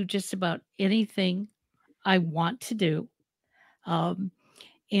can do just about anything I want to do. Um,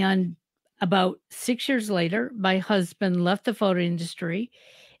 and about 6 years later, my husband left the photo industry,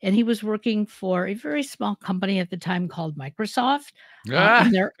 and he was working for a very small company at the time called Microsoft, Ah!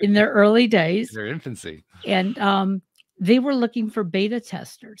 in their early In days. their infancy. And they were looking for beta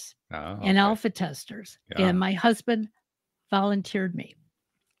testers Oh, and okay. alpha testers. Yeah. And my husband volunteered me.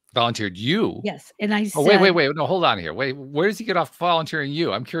 Volunteered you? Yes. And I Oh, wait, wait, said, wait. No, hold on here. Wait, where does he get off volunteering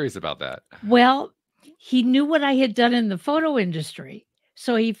you? I'm curious about that. well, he knew what I had done in the photo industry.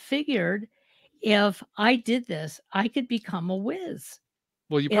 So he figured if I did this, I could become a whiz.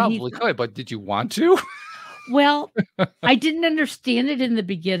 Well, you And he probably thought, could, but did you want to? well, I didn't understand it in the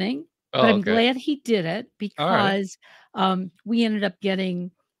beginning, but Oh, I'm okay. glad he did it Alright. because we ended up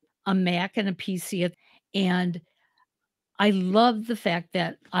getting a Mac and a PC. And I love the fact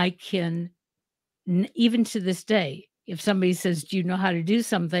that I can, even to this day, if somebody says, do you know how to do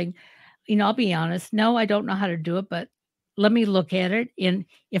something? I'll be honest. No, I don't know how to do it, but let me look at it. And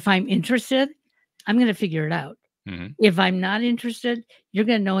if I'm interested, I'm going to figure it out. Mhm. If I'm not interested, you're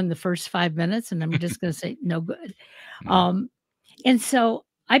going to know in the first 5 minutes, and I'm just going to say, no good. Mhm. Um, and so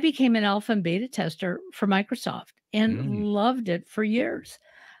I became an alpha and beta tester for Microsoft and Mm. loved it for years.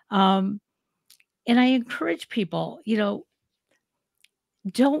 Um, and I encourage people,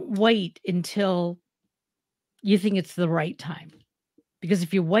 don't wait until you think it's the right time, because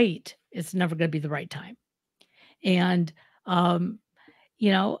if you wait, it's never going to be the right time. And, um,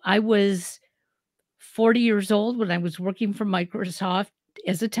 I was 40 years old when I was working for Microsoft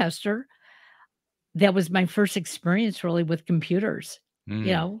as a tester. That was my first experience really with computers, you Mm.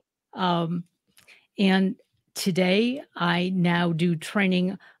 know? Um, and today I now do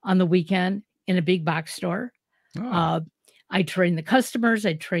training on the weekend in a big box store. Oh. Uh, I train the customers,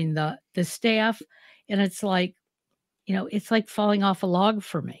 I train the staff, and it's like falling off a log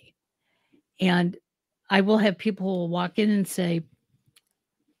for me. And I will have people who will walk in and say,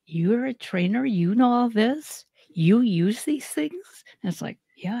 "You're a trainer, you know all this? You use these things?" And it's like,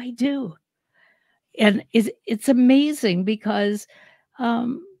 "Yeah, I do." And it's amazing because,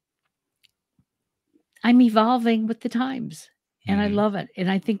 um, I'm evolving with the times. and I Mhm. love it, and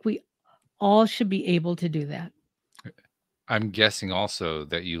I think we all should be able to do that. I'm guessing also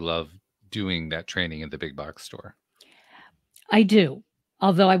that you love doing that training in the big box store. I do,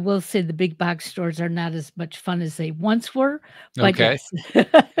 although I will say the big box stores are not as much fun as they once were, but Okay. yes.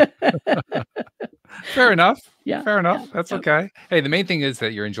 Fair enough. Yeah, Fair yeah, enough. That's yep. okay. Hey, the main thing is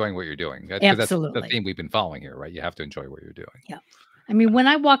that you're enjoying what you're doing. Because that's the Absolutely. theme we've been following here, right? You have to enjoy what you're doing. Yeah. I mean, when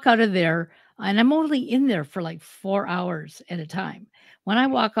I walk out of there, and I'm only in there for like 4 hours at a time. When I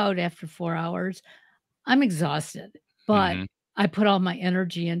walk out after 4 hours, I'm exhausted, but Mhm. I put all my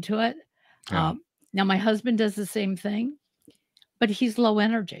energy into it. Yeah. Now my husband does the same thing, but he's low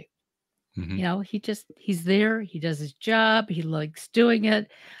energy. Mhm. You know, he's there, he does his job, he likes doing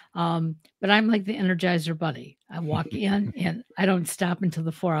it. But I'm like the Energizer bunny. I walk in and I don't stop until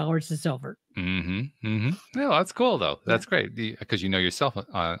the 4 hours is over. Mhm, mhm. No, that's cool though. Yeah, That's great because you know yourself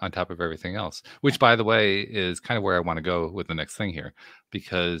on top of everything else. yeah. Which, by the way, is kind of where I want to go with the next thing here,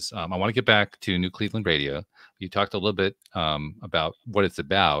 because I want to get back to New Cleveland Radio. You talked a little bit about what it's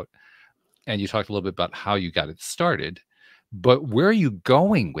about, and you talked a little bit about how you got it started. But where are you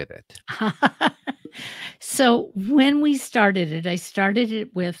going with it? So when we started it, I started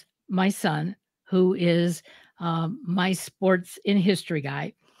it with my son, who is my sports and history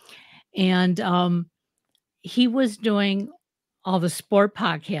guy. And he was doing all the sport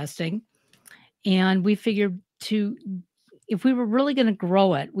podcasting. And we figured to, if we were really going to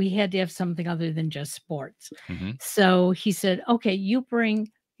grow it, we had to have something other than just sports. Hmm. So he said, okay, you bring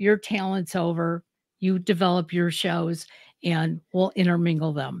your talents over, you develop your shows, and we'll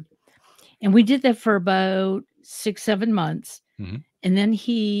intermingle them. And we did that for about 6, 7 months, Hmm. and then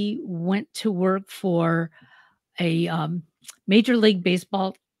he went to work for a, Major League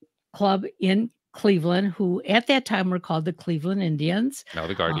Baseball club in Cleveland, who at that time were called the Cleveland Indians. Now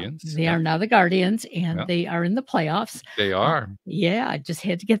the Guardians. They Yeah, are now the Guardians, and yeah, they are in the playoffs. they are. Yeah, I just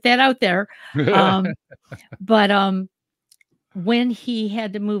had to get that out there. Um, but, when he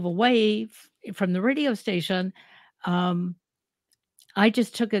had to move away from the radio station, um, I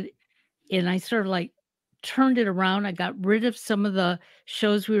just took it and I sort of like turned it around. I got rid of some of the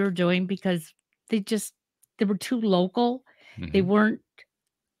shows we were doing because they just they were too local. They Hmm. weren't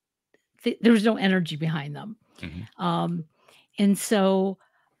there was no energy behind them. Hmm. Um, and so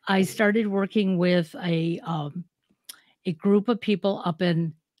I started working with a group of people up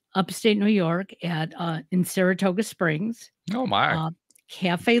in upstate New York at in Saratoga Springs, Oh my. uh,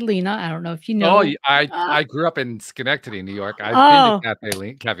 Cafe Lena. I don't know if you Oh, know. I grew up in Schenectady, New York. I've been to Oh,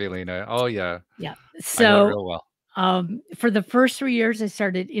 Cafe Lena. Oh yeah, yeah. I know it So real well. for the first 3 years, I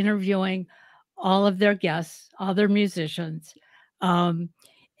started interviewing all of their guests, all their musicians, um,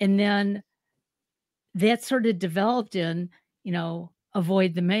 and then that sort of developed in,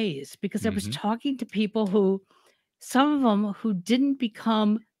 avoid the maze because I was Hmm. talking to people who some of them who didn't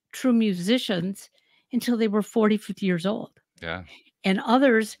become true musicians until they were 40, 50 years old, Yeah. and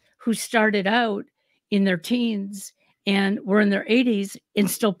others who started out in their teens and were in their 80s and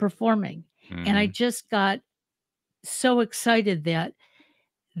still performing. And I Hmm. just got so excited that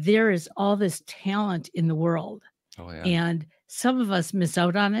there is all this talent in the world, Oh yeah. and some of us miss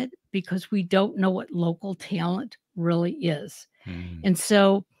out on it because we don't know what local talent really is. Mm. And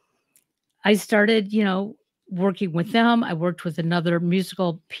so I started, working with them. I worked with another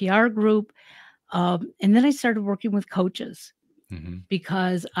musical PR group. And then I started working with coaches Mhm.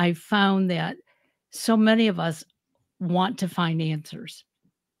 because I found that so many of us want to find answers.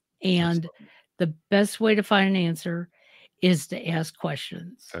 And Absolutely. the best way to find an answer is to ask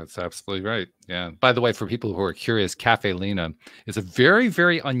questions. That's absolutely right. Yeah. By the way, for people who are curious, Cafe Lena is a very,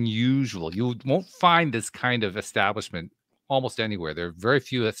 very unusual. You won't find this kind of establishment almost anywhere. There are very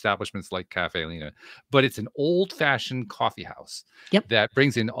few establishments like Cafe Lena, but it's an old-fashioned coffee house Yep. that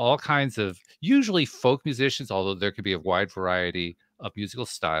brings in all kinds of usually folk musicians, although there could be a wide variety of musical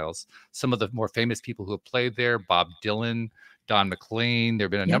styles. Some of the more famous people who have played there, Bob Dylan, Don McLean. There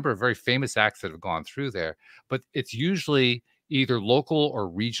have been a Yep. number of very famous acts that have gone through there, but it's usually either local or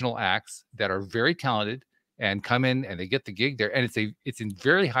regional acts that are very talented and come in and they get the gig there, and it's in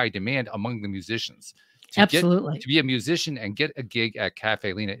very high demand among the musicians. To Absolutely. be a musician and get a gig at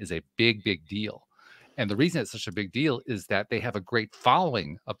Cafe Lena is a big deal. And the reason it's such a big deal is that they have a great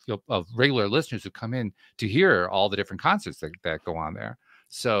following of regular listeners who come in to hear all the different concerts that go on there.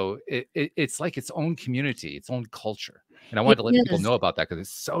 So it's like its own community, its own culture. And I It wanted to let people is. know about that because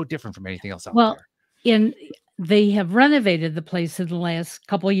it's so different from anything else out Well, there. in they have renovated the place in the last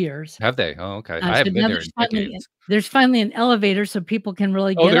couple of years. Have they? Oh, okay. I So haven't been now there in decades. there's finally an elevator so people can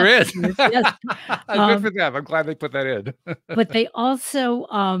really Oh, get there up the is? stairs. Yes. Good Um, for them. I'm glad they put that in. but they also,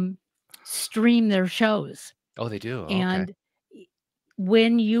 stream their shows, Oh, they do? Oh, okay. and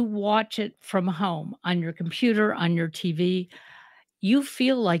when you watch it from home on your computer, on your TV, you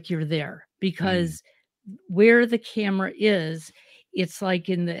feel like you're there Mm, because where the camera is, it's like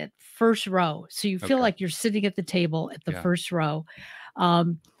in the first row. So you feel okay. like you're sitting at the table at the Yeah. first row.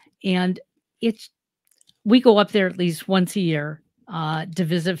 Um, and it's we go up there at least once a year to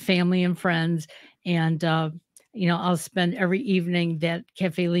visit family and friends. And, I'll spend every evening that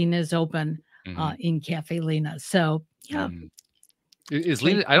Cafe Lena is open Mhm. in Cafe Lena. So, yeah, Mm. Is great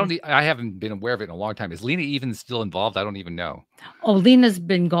Lena I don't place. e I haven't been aware of it in a long time. Is Lena even still involved? I don't even know. Oh, Lena's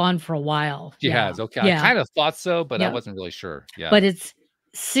been gone for a while. She Yeah. has, okay. I Yeah. kinda thought so, but I Yeah. wasn't really sure. But Yeah. it's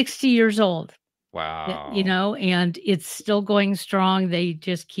 60 years old. Wow. And it's still going strong. They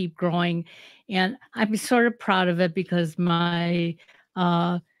just keep growing. And I'm sort of proud of it because my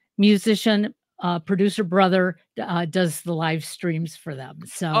uh, musician, producer brother does the live streams for them.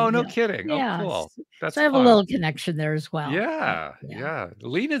 So, Oh, no kidding. Oh, yeah. cool. That's So I have a fun. little connection there as well. But Yeah, yeah. yeah.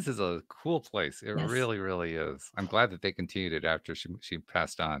 Lena's is a cool place. It Yes. really, really is. I'm glad that they continued it after she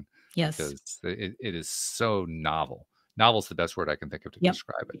passed on Yes. because it is so novel. Novel's the best word I can think of to Yep.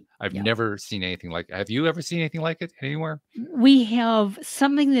 describe it. I've Yep. never seen anything like have you ever seen anything like it anywhere? We have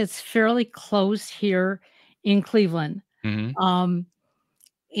something that's fairly close here in Cleveland. Mhm. Um,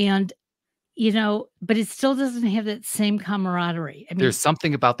 and but it still doesn't have that same camaraderie. I mean, There's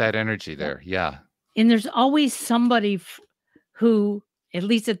something about that energy yep, there. Yeah. and there's always somebody who, at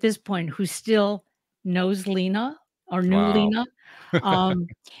least at this point, who still knows Lena or knew Wow. Lena. Um,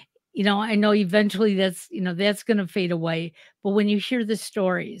 I know eventually that's gonna fade away, but when you hear the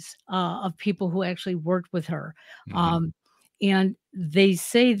stories, of people who actually worked with her, Mhm. um, and they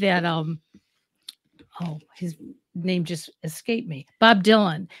say that, his name just escaped me, Bob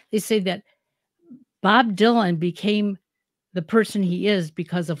Dylan. They say that Bob Dylan became the person he is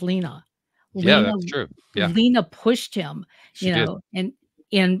because of Lena. Yeah, Lena that's true. Yeah, Lena pushed him, she did.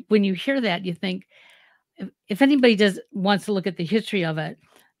 and when you hear that, you think if anybody does wants to look at the history of it,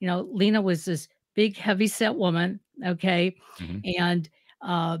 Lena was this big, heavy set woman, okay, Mhm. and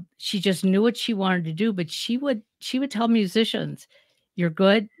she just knew what she wanted to do, but she would tell musicians, "You're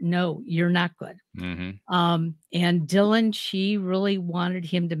good. No, you're not good." Mhm. And Dylan, she really wanted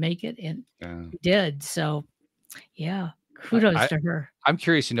him to make it, and Yeah. he did. So yeah, I kudos I to her. I'm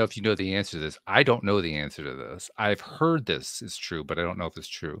curious to know if you know the answer to this. I don't know the answer to this. I've heard this is true, but I don't know if it's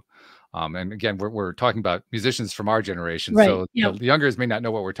true. And again, we're talking about musicians from our generation, Right. so Yep. the youngers may not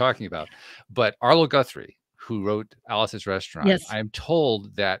know what we're talking about. But Arlo Guthrie, who wrote Alice's Restaurant, Yes. I'm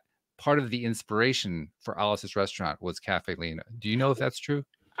told that part of the inspiration for Alice's Restaurant was Cafe Lena. Do you know if that's true?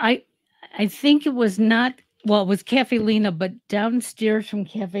 I I think it was not well, it was Cafe Lena, but downstairs from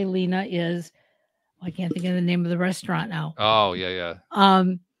Cafe Lena is I can't think of the name of the restaurant now. Oh, yeah, yeah.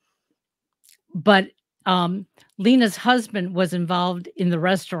 Um, but, Lena's husband was involved in the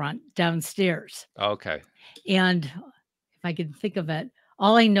restaurant downstairs, Okay. and if I can think of it,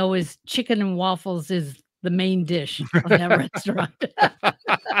 all I know is chicken and waffles is the main dish of that restaurant.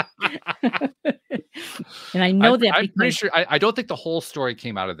 And I know that I'm pretty because sure I don't think the whole story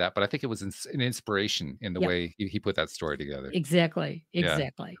came out of that, but I think it was an inspiration in the yep. way he put that story together. Exactly, Yeah,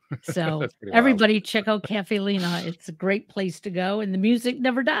 exactly. So, that's pretty wild. everybody check out Cafe Lena, it's a great place to go, and the music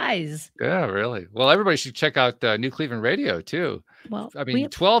never dies. Yeah, really. Well, everybody should check out, New Cleveland Radio too. Well, I we mean,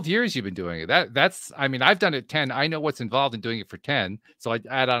 have 12 years you've been doing it. That's I mean, I've done it 10. I know what's involved in doing it for 10, so I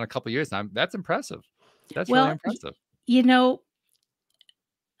add on a couple years, and I'm that's impressive. That's really well, impressive. you know,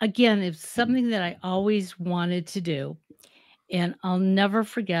 again, it's something that I always wanted to do, and I'll never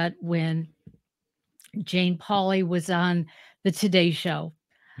forget when Jane Pauley was on the Today Show.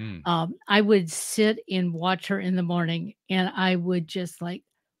 Mm, I would sit and watch her in the morning, and I would just, like,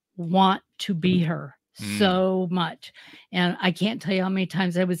 want to be her mm. so much, and I can't tell you how many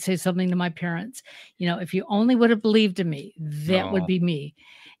times I would say something to my parents, "If you only would have believed in me, that would No. be me,"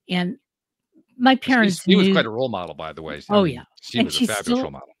 and my She's parents she was knew. quite a role model, by the way. I Oh, yeah, mean, she and was a she's fabulous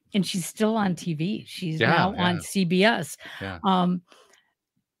role still model. and she's still on TV. She's Yeah, now on yeah, CBS, yeah. um,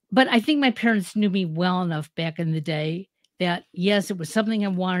 but I think my parents knew me well enough back in the day that, yes, it was something I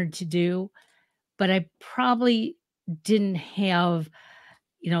wanted to do, but I probably didn't have,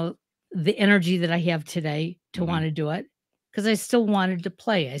 you know, the energy that I have today to Mhm, wanna do it because I still wanted to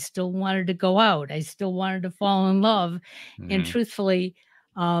play. I still wanted to go out. I still wanted to fall in love, and mhm, truthfully,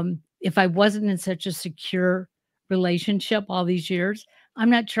 if I wasn't in such a secure relationship all these years, I'm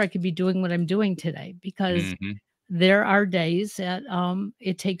not sure I could be doing what I'm doing today because mhm, there are days that,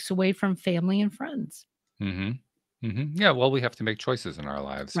 it takes away from family and friends. mhm. Yeah, well, we have to make choices in our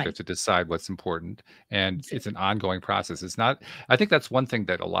lives. We have Right. to decide what's important, and it's an Exactly. ongoing process. It's not. I think that's one thing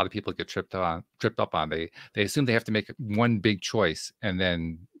that a lot of people get tripped up on. They assume they have to make one big choice, and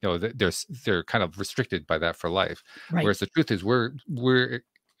then they're kind of restricted by that for life. Right. Whereas the truth is, we're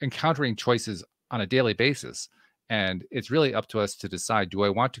encountering choices on a daily basis, and it's really up to us to decide: do I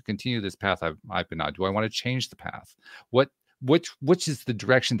want to continue this path I've been on? Do I want to change the path? What which is the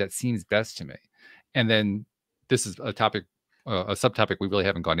direction that seems best to me? And then this is a topic, a subtopic we really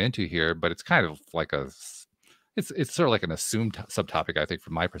haven't gone into here, but it's kind of like it's sort of like an assumed subtopic, I think,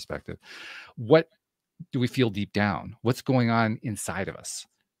 from my perspective. What do we feel deep down? What's going on inside of us?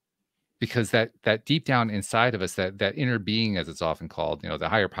 Because that deep down inside of us, that inner being, as it's often called, the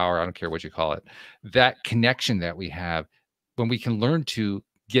higher power, I don't care what you call it, that connection that we have, when we can learn to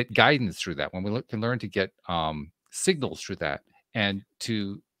get guidance through that, when we can learn to get signals through that, and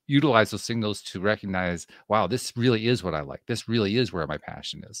to utilize those signals to recognize, wow, this really is what I like. This really is where my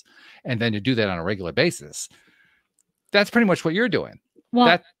passion is. And then to do that on a regular basis, that's pretty much what you're doing.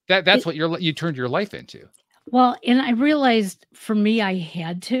 Well, That's it what you turned your life into. well, and I realized for me I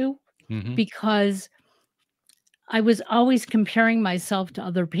had to Hmm. because I was always comparing myself to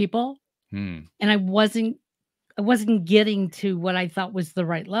other people Hmm. and I wasn't getting to what I thought was the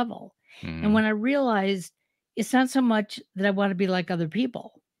right level. And Hmm. when I realized it's not so much that I want to be like other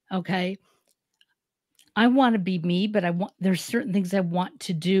people, okay? I want to be me, but there's certain things I want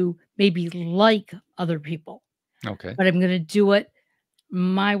to do maybe like other people, Okay. but I'm going to do it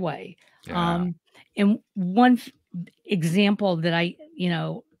my way. Yeah. Um, and one example that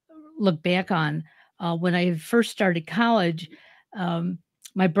look back on, when I first started college, um,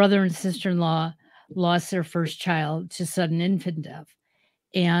 my brother and sister-in-law lost their first child to sudden infant death.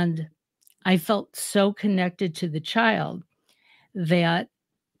 And I felt so connected to the child that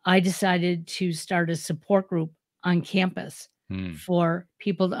I decided to start a support group on campus Hmm. for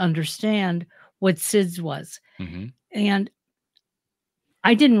people to understand what SIDS was. Hmm. And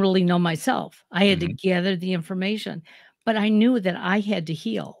I didn't really know myself. I had to Hmm. gather the information, but I knew that I had to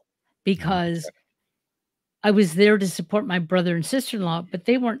heal because Okay. I was there to support my brother and sister-in-law, but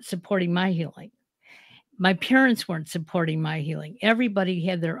they weren't supporting my healing. My parents weren't supporting my healing. Everybody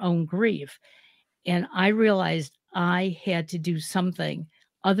had their own grief, and I realized I had to do something.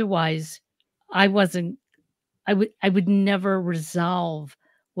 Otherwise, I wasn't I would never resolve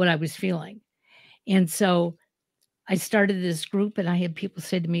what I was feeling. And so I started this group and I had people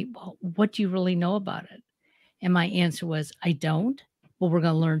say to me, "Well, what do you really know about it?" And my answer was, "I don't, but we're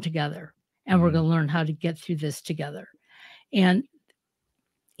going to learn together and we're Mhm. going to learn how to get through this together." And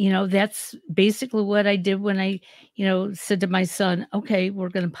that's basically what I did when I said to my son, "Okay, we're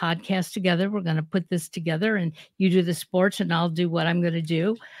going to podcast together. We're going to put this together and you do the sports and I'll do what I'm going to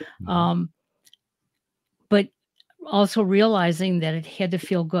do." Mhm. Um, but also realizing that it had to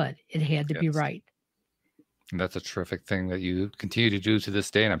feel good. It had to be Yes. right. And that's a terrific thing that you continue to do to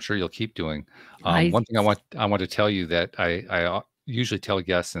this day, and I'm sure you'll keep doing. I One thing I want to tell you that I usually tell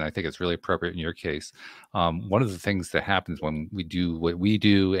guests, and I think it's really appropriate in your case. One of the things that happens when we do what we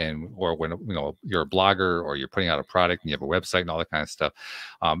do, and or when you're a blogger or you're putting out a product and you have a website and all that kind of stuff,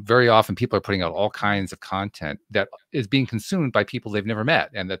 very often people are putting out all kinds of content that is being consumed by people they've never met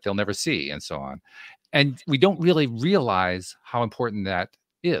and that they'll never see, and so on. And we don't really realize how important that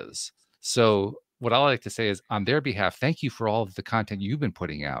is. So what I like to say is, on their behalf, thank you for all of the content you've been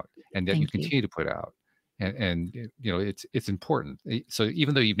putting out and that you Thank you. continue to put out. It's important. So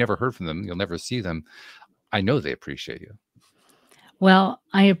even though you've never heard from them, you'll never see them. I know they appreciate you. Well,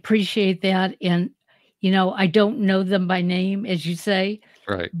 I appreciate that, and, I don't know them by name, as you say,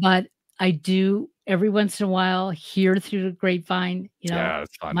 Right. but I do every once in a while hear through the grapevine, Yeah,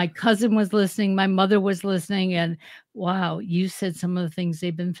 it's fun. my cousin was listening, my mother was listening, and, wow, you said some of the things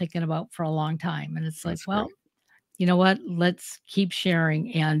they've been thinking about for a long time, and it's like, That's great. well, you know what? Let's keep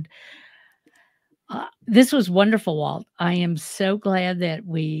sharing, and, this was wonderful, Walt. I am so glad that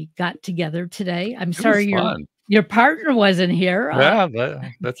we got together today. I'm It was sorry fun. your partner wasn't here, Yeah,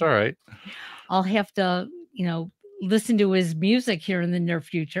 that's all right. I'll have to, listen to his music here in the near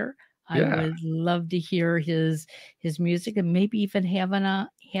future. I Yeah, would love to hear his music and maybe even have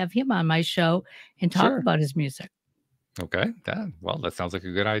him on my show and talk sure. about his music. Okay. Well, that sounds like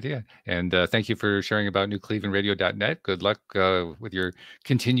a good idea. And thank you for sharing about newclevelandradio.net. Good luck with your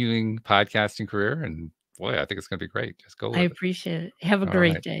continuing podcasting career. And boy, I think it's going to be great. Just go I with it. appreciate it. Have a All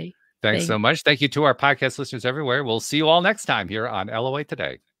great right. day. Thanks so Thanks. much. Thank you to our podcast listeners everywhere. We'll see you all next time here on LOA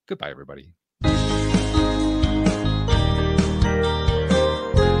Today. Goodbye, everybody.